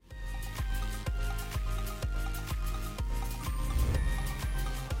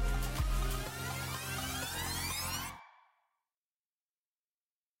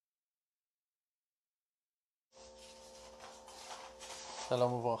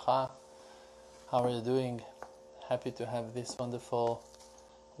Shalom Uvracha. How are you doing? Happy to have this wonderful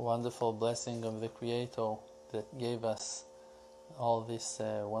blessing of the Creator that gave us all this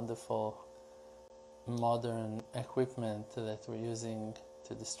wonderful modern equipment that we're using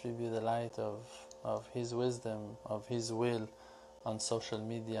to distribute the light of His wisdom, of His will on social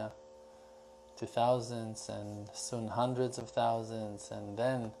media to thousands and soon hundreds of thousands and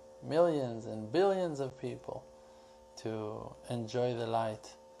then millions and billions of people to enjoy the light.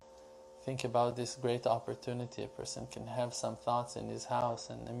 Think about this great opportunity. A person can have some thoughts in his house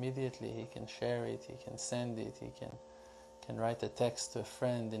and immediately he can share it, he can send it, he can write a text to a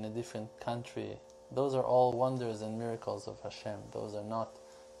friend in a different country. Those are all wonders and miracles of Hashem. Those are not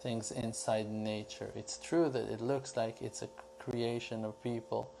things inside nature. It's true that it looks like it's a creation of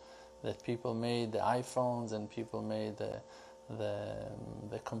people, that people made the iPhones and people made the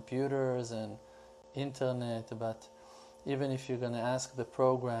computers and internet, but even if you're going to ask the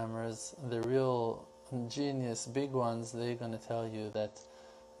programmers, the real genius, big ones, they're going to tell you that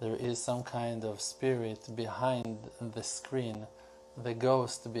there is some kind of spirit behind the screen, the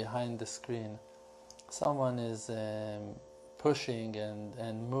ghost behind the screen. Someone is pushing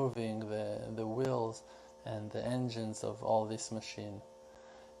and moving the wheels and the engines of all this machine.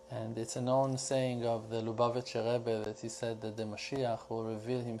 And it's a known saying of the Lubavitcher Rebbe that he said that the Mashiach will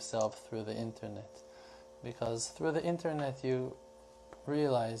reveal himself through the internet. Because through the internet you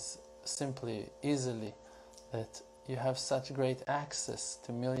realize simply, easily, that you have such great access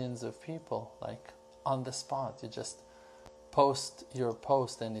to millions of people, like on the spot. You just post your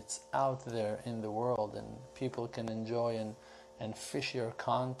post and it's out there in the world and people can enjoy and fish your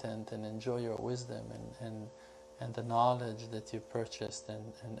content and enjoy your wisdom and the knowledge that you purchased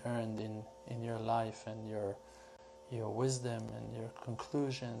and earned in your life and your wisdom and your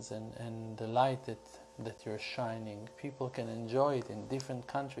conclusions and the light that you're shining. People can enjoy it in different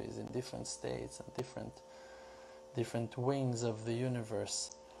countries, in different states, and different wings of the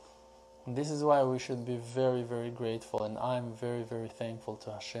universe. And this is why we should be very, very grateful, and I'm very, very thankful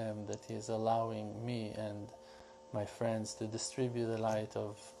to Hashem that He is allowing me and my friends to distribute the light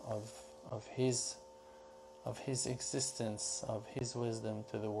of His existence, of His wisdom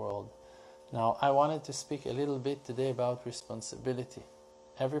to the world. Now, I wanted to speak a little bit today about responsibility.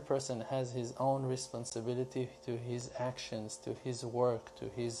 Every person has his own responsibility to his actions, to his work, to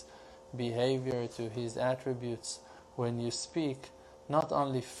his behavior, to his attributes. When you speak, not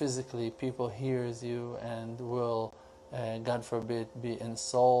only physically, people hears you and will, God forbid, be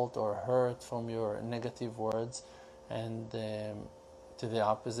insulted or hurt from your negative words, and to the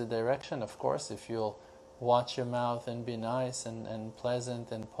opposite direction, of course, if you'll watch your mouth and be nice and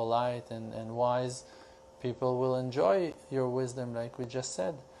pleasant and polite and wise, people will enjoy your wisdom like we just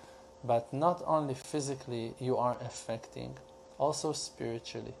said. But not only physically you are affecting, also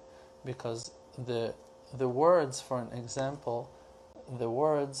spiritually. Because the words, for an example, the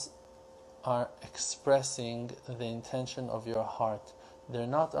words are expressing the intention of your heart. They're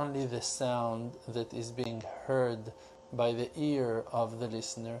not only the sound that is being heard by the ear of the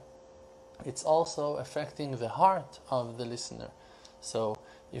listener, it's also affecting the heart of the listener. So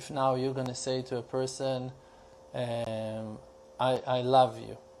if now you're going to say to a person, I love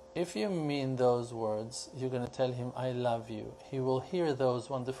you. If you mean those words, you're going to tell him, I love you. He will hear those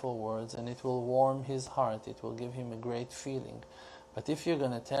wonderful words and it will warm his heart. It will give him a great feeling. But if you're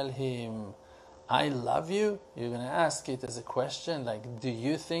going to tell him, I love you, you're going to ask it as a question, like, do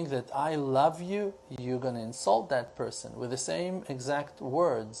you think that I love you? You're going to insult that person with the same exact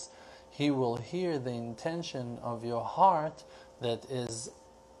words. He will hear the intention of your heart that is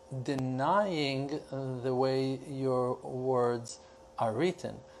denying the way your words are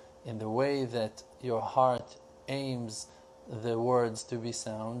written, in the way that your heart aims the words to be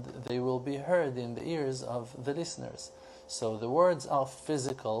sound. They will be heard in the ears of the listeners. So the words are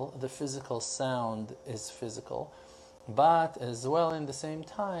physical, the physical sound is physical, but as well in the same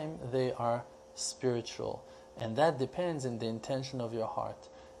time they are spiritual, and that depends on the intention of your heart.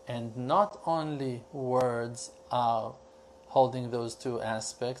 And not only words are holding those two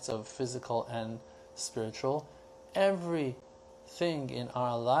aspects of physical and spiritual. Everything in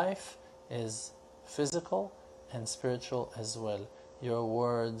our life is physical and spiritual as well. Your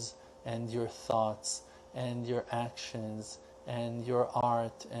words and your thoughts and your actions and your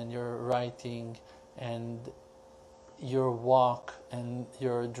art and your writing and your walk and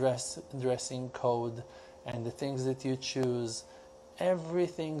your dressing code and the things that you choose.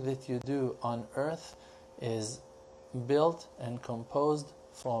 Everything that you do on earth is built and composed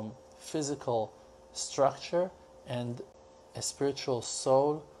from physical structure and a spiritual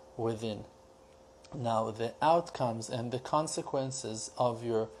soul within. Now, the outcomes and the consequences of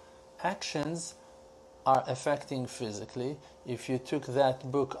your actions are affecting physically. If you took that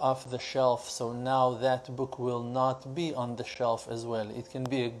book off the shelf, so now that book will not be on the shelf as well. It can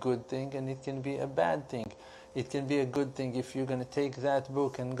be a good thing and it can be a bad thing. It can be a good thing if you're going to take that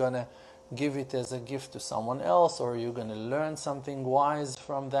book and going to give it as a gift to someone else, or you're going to learn something wise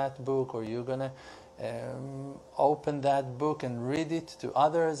from that book, or you're going to open that book and read it to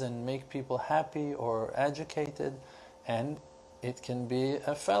others and make people happy or educated. And it can be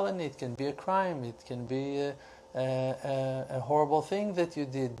a felony, it can be a crime, it can be a horrible thing that you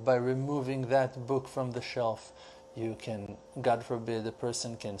did by removing that book from the shelf. You can, God forbid, a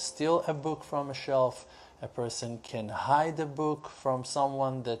person can steal a book from a shelf, a person can hide a book from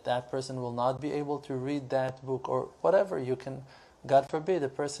someone that person will not be able to read that book, or whatever. You can, God forbid, a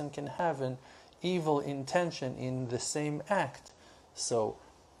person can have an evil intention in the same act. So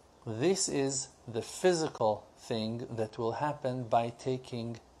this is the physical thing that will happen by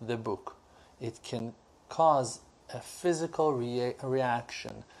taking the book. It can cause a physical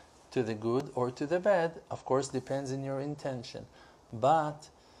reaction to the good or to the bad. Of course, depends on your intention. But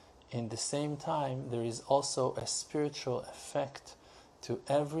in the same time, there is also a spiritual effect to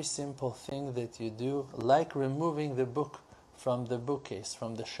every simple thing that you do, like removing the book from the bookcase,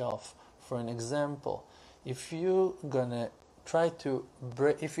 from the shelf. For an example, if you're gonna try to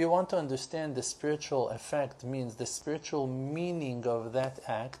if you want to understand the spiritual effect, means the spiritual meaning of that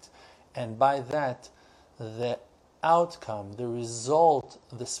act, and by that the outcome, the result,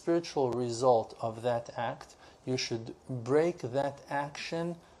 the spiritual result of that act, you should break that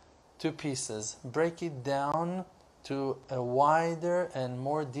action to pieces. Break it down to a wider and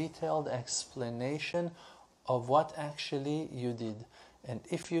more detailed explanation of what actually you did. And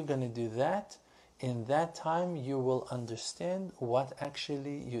if you're going to do that, in that time you will understand what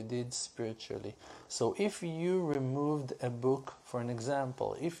actually you did spiritually. So if you removed a book, for an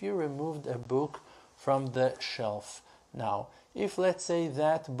example, if you removed a book from the shelf, now, if let's say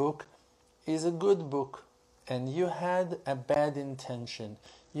that book is a good book and you had a bad intention,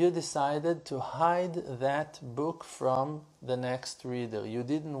 you decided to hide that book from the next reader. You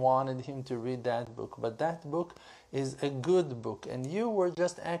didn't want him to read that book, but that book is a good book and you were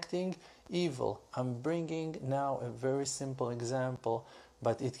just acting evil. I'm bringing now a very simple example,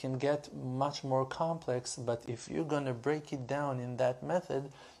 but it can get much more complex. But if you're going to break it down in that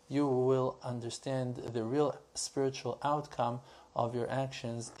method, you will understand the real spiritual outcome of your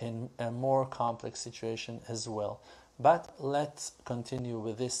actions in a more complex situation as well. But let's continue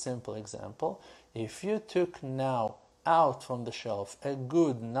with this simple example. If you took now out from the shelf a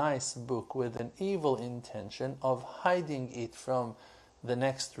good, nice book with an evil intention of hiding it from the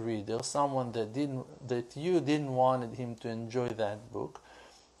next reader, someone that you didn't want him to enjoy that book,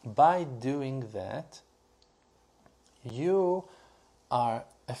 by doing that, you are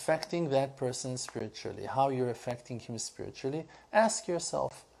affecting that person spiritually. How you're affecting him spiritually? Ask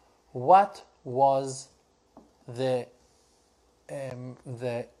yourself, what was the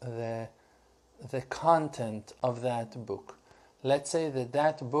content of that book? Let's say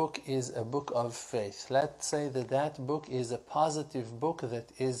that book is a book of faith. Let's say that book is a positive book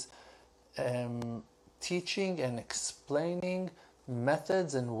that is teaching and explaining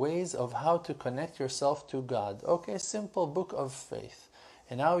methods and ways of how to connect yourself to God. Okay, simple book of faith.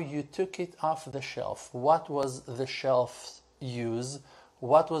 And now you took it off the shelf. What was the shelf's use?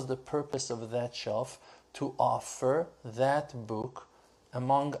 What was the purpose of that shelf? To offer that book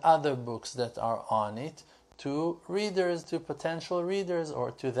among other books that are on it to readers, to potential readers,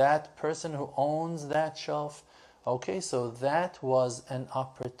 or to that person who owns that shelf. Okay, so that was an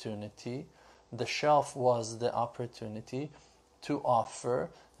opportunity. The shelf was the opportunity to offer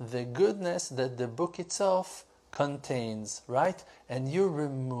the goodness that the book itself contains, right? And you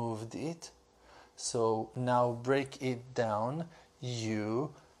removed it. So now break it down.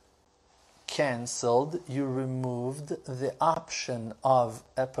 You cancelled, you removed the option of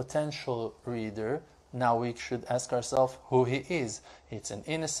a potential reader. Now we should ask ourselves who he is. It's an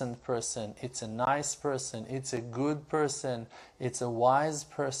innocent person, it's a nice person, it's a good person, it's a wise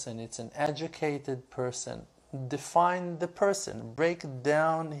person, it's an educated person. Define the person, break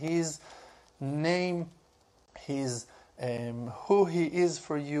down his name, his who he is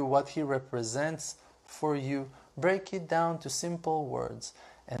for you, what he represents for you. Break it down to simple words,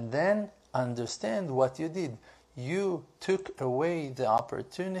 and then understand what you did. You took away the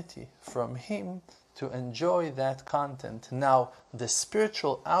opportunity from him to enjoy that content. Now, the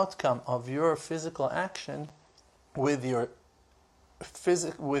spiritual outcome of your physical action with your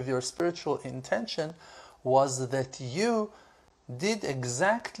spiritual intention was that you did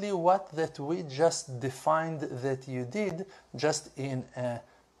exactly what that we just defined that you did, just in a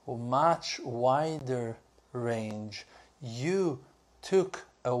much wider range. You took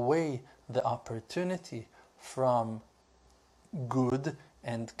away the opportunity from good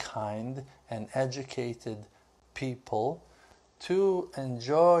and kind and educated people to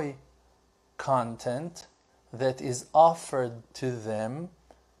enjoy content that is offered to them,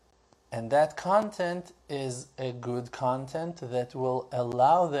 and that content is a good content that will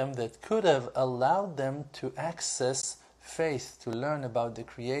allow them, that could have allowed them to access faith, to learn about the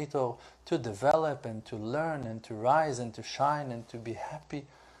Creator, to develop and to learn and to rise and to shine and to be happy.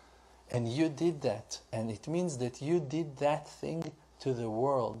 And you did that, and it means that you did that thing to the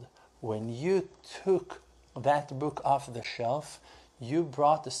world. When you took that book off the shelf, you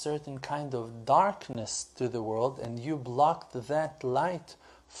brought a certain kind of darkness to the world, and you blocked that light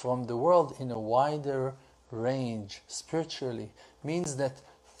from the world in a wider range spiritually. Means that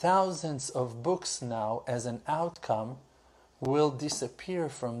thousands of books now, as an outcome, will disappear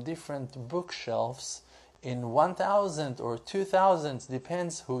from different bookshelves in 1,000 or 2,000,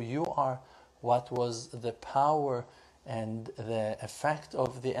 depends who you are, what was the power and the effect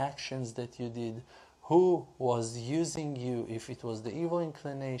of the actions that you did, who was using you, if it was the evil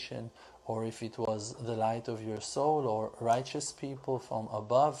inclination, or if it was the light of your soul, or righteous people from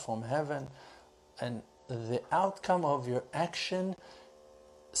above, from heaven. And the outcome of your action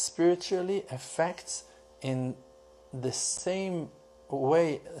spiritually affects in the same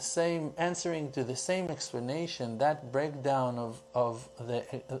way, same answering to the same explanation, that breakdown of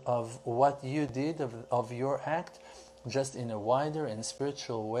what you did, of your act, just in a wider and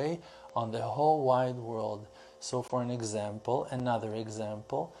spiritual way on the whole wide world. So for an example, another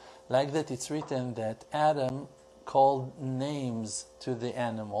example, like that, it's written that Adam called names to the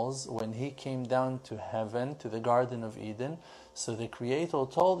animals when he came down to heaven, to the Garden of Eden. So the Creator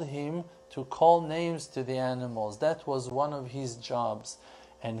told him to call names to the animals. That was one of his jobs.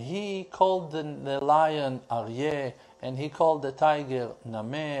 And he called the lion Aryeh, and he called the tiger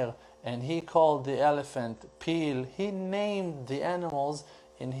Namer, and he called the elephant Pil. He named the animals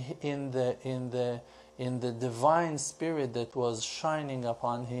in the divine spirit that was shining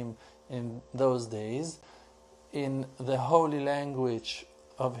upon him in those days. In the holy language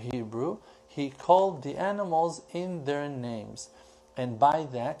of Hebrew, he called the animals in their names. And by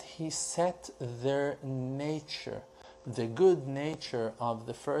that, he set their nature. The good nature of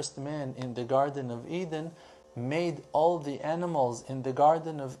the first man in the Garden of Eden made all the animals in the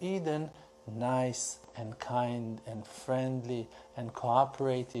Garden of Eden nice and kind and friendly and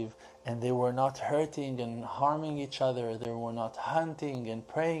cooperative, and they were not hurting and harming each other. They were not hunting and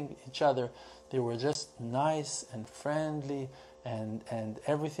preying each other. They were just nice and friendly, and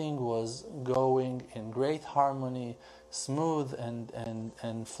everything was going in great harmony, smooth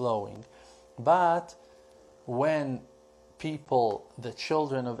and flowing. But when people, the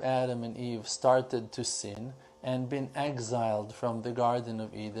children of Adam and Eve, started to sin and been exiled from the Garden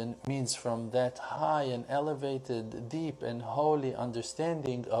of Eden, means from that high and elevated, deep and holy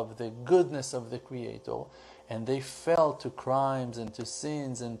understanding of the goodness of the Creator, and they fell to crimes and to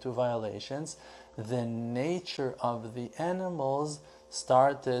sins and to violations, the nature of the animals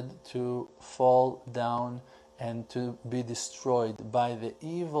started to fall down and to be destroyed by the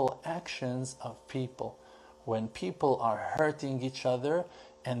evil actions of people. When people are hurting each other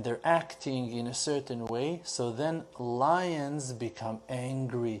and they're acting in a certain way, so then lions become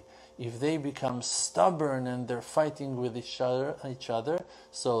angry. If they become stubborn and they're fighting with each other,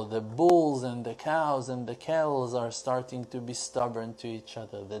 so the bulls and the cows and the camels are starting to be stubborn to each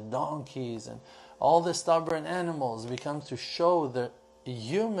other. The donkeys and all the stubborn animals become to show the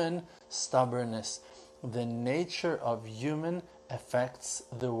human stubbornness. The nature of human affects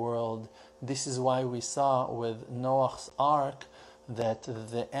the world. This is why we saw with Noah's ark that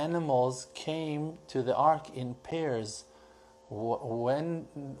the animals came to the ark in pairs. Why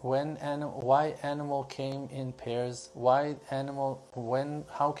animal came in pairs?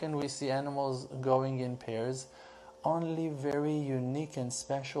 How can we see animals going in pairs? Only very unique and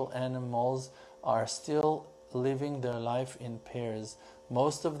special animals are still living their life in pairs.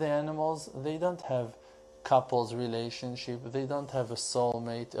 Most of the animals, they don't have couples relationship, they don't have a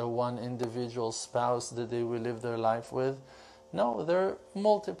soulmate, a one individual spouse that they will live their life with. No, they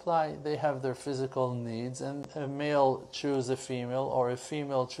multiply, they have their physical needs, and a male choose a female or a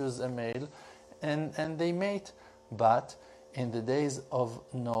female choose a male, and they mate. But in the days of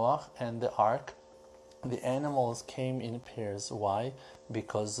Noah and the ark, the animals came in pairs. Why?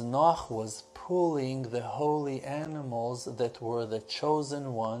 Because Noah was pulling the holy animals that were the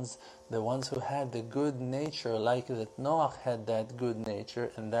chosen ones, the ones who had the good nature, like that Noah had that good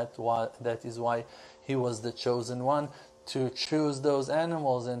nature, and that is why he was the chosen one, to choose those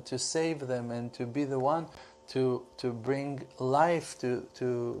animals and to save them and to be the one to bring life to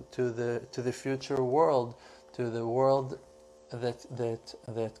the future world, to the world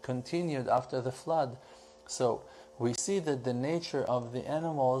that continued after the flood. So we see that the nature of the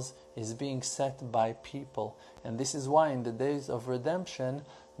animals is being set by people, and this is why in the days of redemption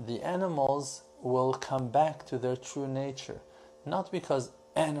the animals will come back to their true nature, not because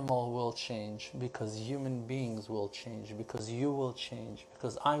animal will change, because human beings will change, because you will change,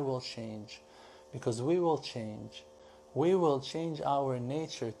 because I will change, because we will change. We will change our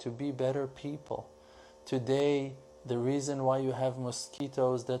nature to be better people. Today, the reason why you have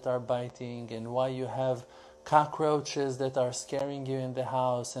mosquitoes that are biting, and why you have cockroaches that are scaring you in the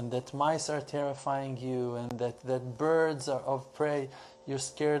house, and that mice are terrifying you, and that birds are of prey, you're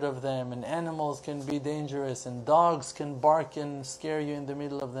scared of them, and animals can be dangerous, and dogs can bark and scare you in the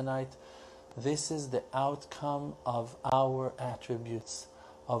middle of the night. This is the outcome of our attributes,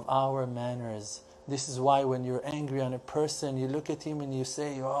 of our manners. This is why when you're angry on a person, you look at him and you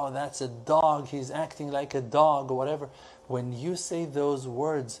say, oh, that's a dog, he's acting like a dog, or whatever. When you say those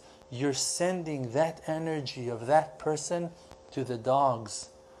words, you're sending that energy of that person to the dogs.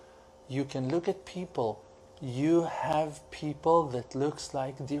 You can look at people. You have people that looks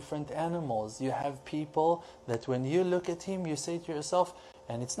like different animals. You have people that when you look at him, you say to yourself,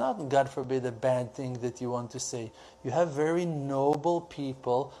 and it's not, God forbid, a bad thing that you want to say. You have very noble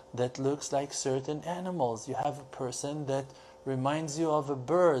people that looks like certain animals. You have a person that reminds you of a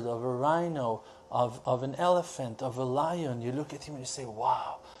bird, of a rhino, of an elephant, of a lion. You look at him and you say,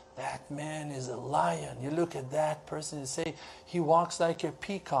 wow, that man is a lion. You look at that person and say, he walks like a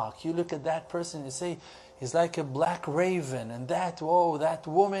peacock. You look at that person and say, he's like a black raven. And that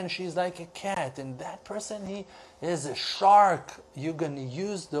woman, she's like a cat. And that person, he is a shark. You're going to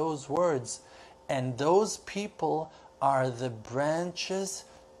use those words. And those people are the branches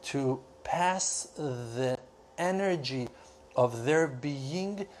to pass the energy of their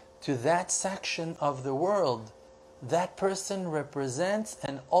being to that section of the world. That person represents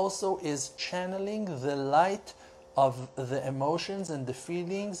and also is channeling the light of the emotions and the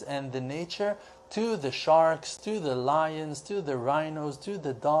feelings and the nature to the sharks, to the lions, to the rhinos, to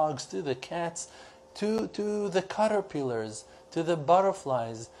the dogs, to the cats, to the caterpillars, to the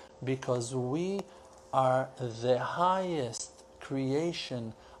butterflies, because we are the highest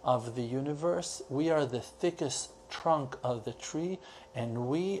creation of the universe. We are the thickest trunk of the tree, and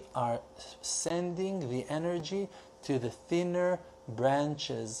we are sending the energy to the thinner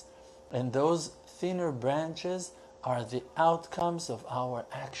branches, and those thinner branches are the outcomes of our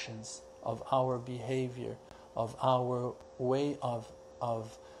actions, of our behavior, of our way of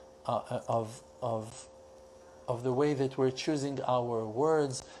the way that we're choosing our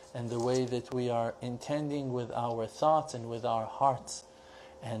words, and the way that we are intending with our thoughts and with our hearts.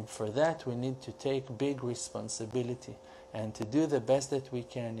 And for that we need to take big responsibility and to do the best that we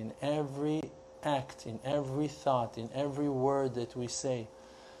can in every act, in every thought, in every word that we say,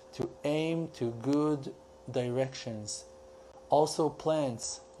 to aim to good directions. Also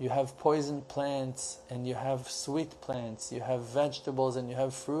plants, you have poison plants and you have sweet plants, you have vegetables and you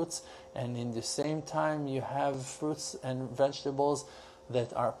have fruits, and in the same time you have fruits and vegetables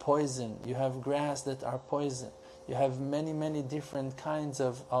that are poison, you have grass that are poison, you have many different kinds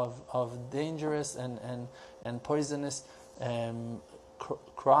of dangerous and poisonous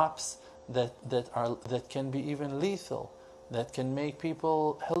crops that can be even lethal, that can make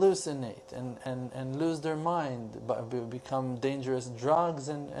people hallucinate and lose their mind, become dangerous drugs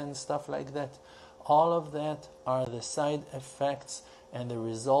and stuff like that. All of that are the side effects and the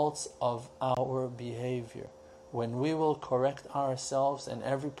results of our behavior. When we will correct ourselves, and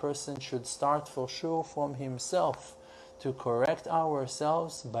every person should start for sure from himself to correct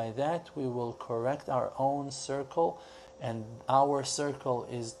ourselves, by that we will correct our own circle, and our circle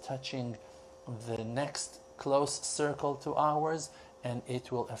is touching the next close circle to ours, and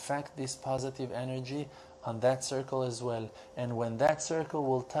it will affect this positive energy on that circle as well. And when that circle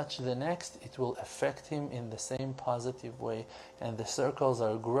will touch the next, it will affect him in the same positive way. And the circles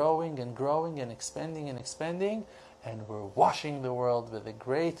are growing and growing and expanding, and we're washing the world with a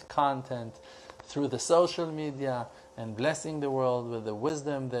great content through the social media, and blessing the world with the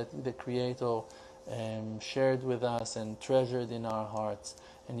wisdom that the Creator shared with us and treasured in our hearts.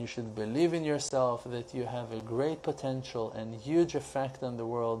 And you should believe in yourself that you have a great potential and huge effect on the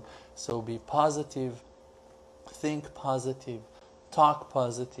world. So be positive, think positive, talk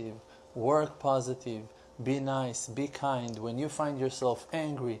positive, work positive, be nice, be kind. When you find yourself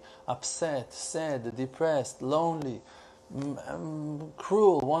angry, upset, sad, depressed, lonely,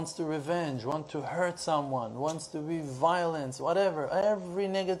 cruel, wants to revenge, wants to hurt someone, wants to be violent, whatever, every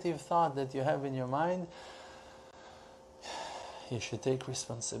negative thought that you have in your mind, you should take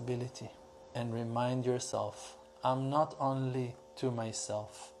responsibility and remind yourself, I'm not only to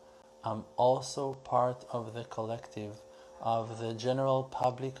myself, I'm also part of the collective, of the general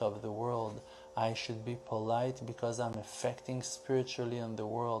public of the world. I should be polite because I'm affecting spiritually on the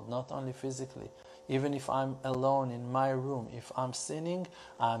world, not only physically. Even if I'm alone in my room, if I'm sinning,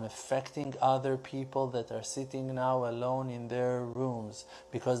 I'm affecting other people that are sitting now alone in their rooms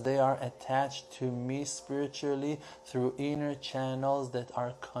because they are attached to me spiritually through inner channels that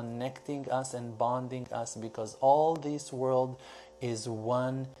are connecting us and bonding us, because all this world is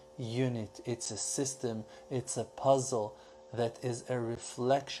one unit. It's a system, it's a puzzle that is a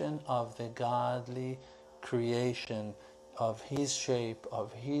reflection of the godly creation, of His shape,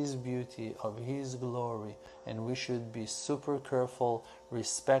 of His beauty, of His glory. And we should be super careful,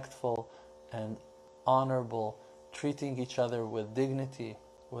 respectful, and honorable, treating each other with dignity,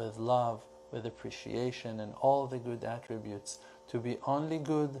 with love, with appreciation, and all the good attributes. To be only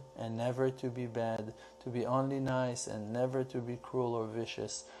good and never to be bad, to be only nice and never to be cruel or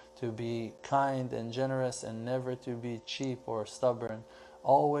vicious, to be kind and generous and never to be cheap or stubborn,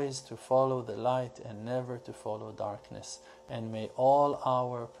 always to follow the light and never to follow darkness. And may all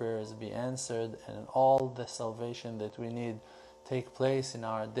our prayers be answered, and all the salvation that we need take place in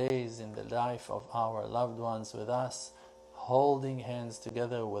our days, in the life of our loved ones with us, holding hands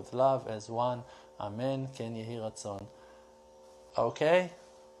together with love as one. Amen. Ken Yehi Ratzon. Okay?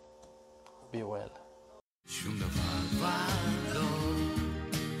 Be well. שום דבר כבר לא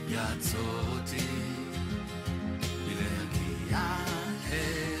יעצור אותי מלהגיע